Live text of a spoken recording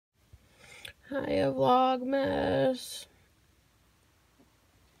Hiya, vlogmas.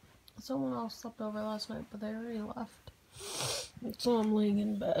 Someone else slept over last night, but they already left. So I'm laying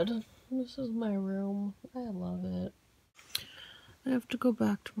in bed. This is my room. I love it. I have to go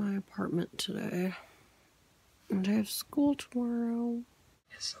back to my apartment today. And I have school tomorrow.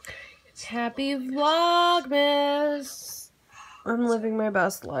 It's okay. It's Happy vlogmas! I'm living my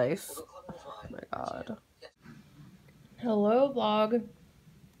best life. Oh my god. Hello, vlog.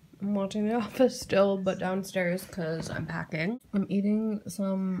 I'm watching The Office still, but downstairs because I'm packing. I'm eating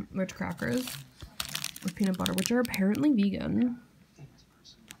some Ritz crackers with peanut butter, which are apparently vegan.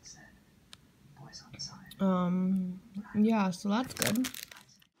 Yeah, so that's good.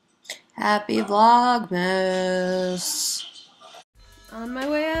 Happy vlogmas. On my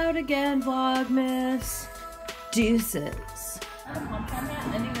way out again, vlogmas. Deuces. I had a pom-pom hat,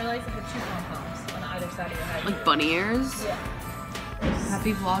 and I didn't realize I had two pom-poms on either side of your head. Like bunny ears? Yeah.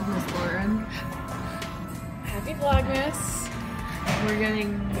 Happy vlogmas, Lauren. Happy vlogmas. We're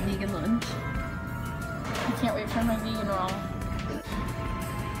getting vegan lunch. I can't wait for my vegan roll.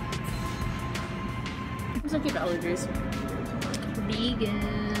 These are good allergies.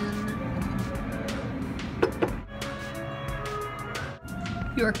 Vegan.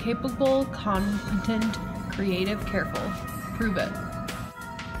 You are capable, competent, creative, careful. Prove it.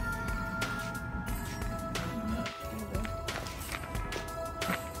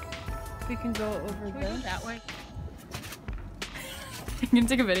 We can go over this. That way. You can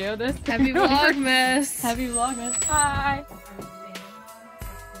take a video of this. Happy vlogmas. Happy vlogmas. Hi.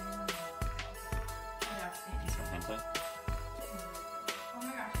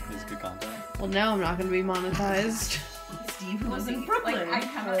 It's good content. Well, now I'm not going to be monetized. Steve lives in Brooklyn, and my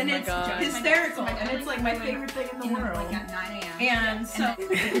it's God. hysterical, and it's like my favorite thing in the world. Like at 9 a.m. And so,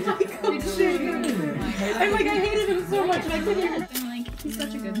 I'm like, I hated him so much, and I couldn't even. He's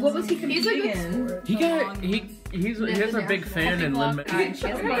such a good What was he competing in? He has a big fan in Lin Manuel. She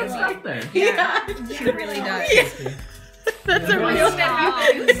has a It's lot. up there. Yeah, She really does. That's a real Is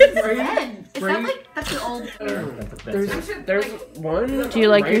that like, that's the old... There's one. Do you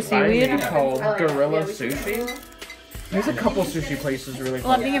like your right by me seaweed? called Gorilla Sushi. There's a couple sushi places really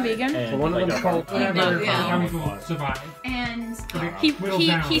Love close. being a vegan. But one of them's called Survive. And He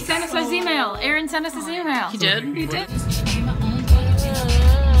he sent us his email. Aaron sent us his email. He did? He did.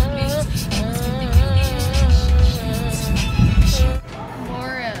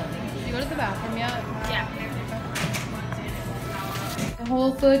 Lauren, did you go to the bathroom yet? Yeah.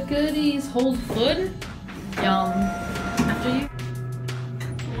 Whole foot goodies. Whole foot? Yum. After you.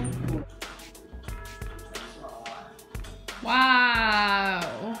 Wow.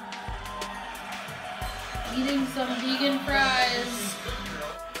 Eating some vegan fries.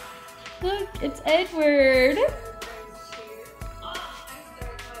 Look, it's Edward.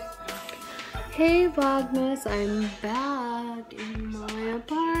 Hey vlogmas, I'm back in my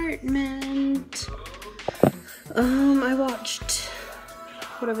apartment. I watched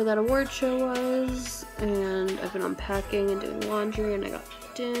whatever that award show was, and I've been unpacking and doing laundry, and I got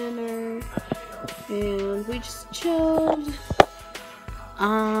dinner, and we just chilled.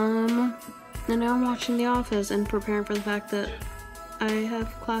 And now I'm watching The Office and preparing for the fact that I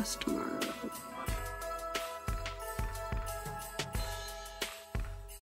have class tomorrow.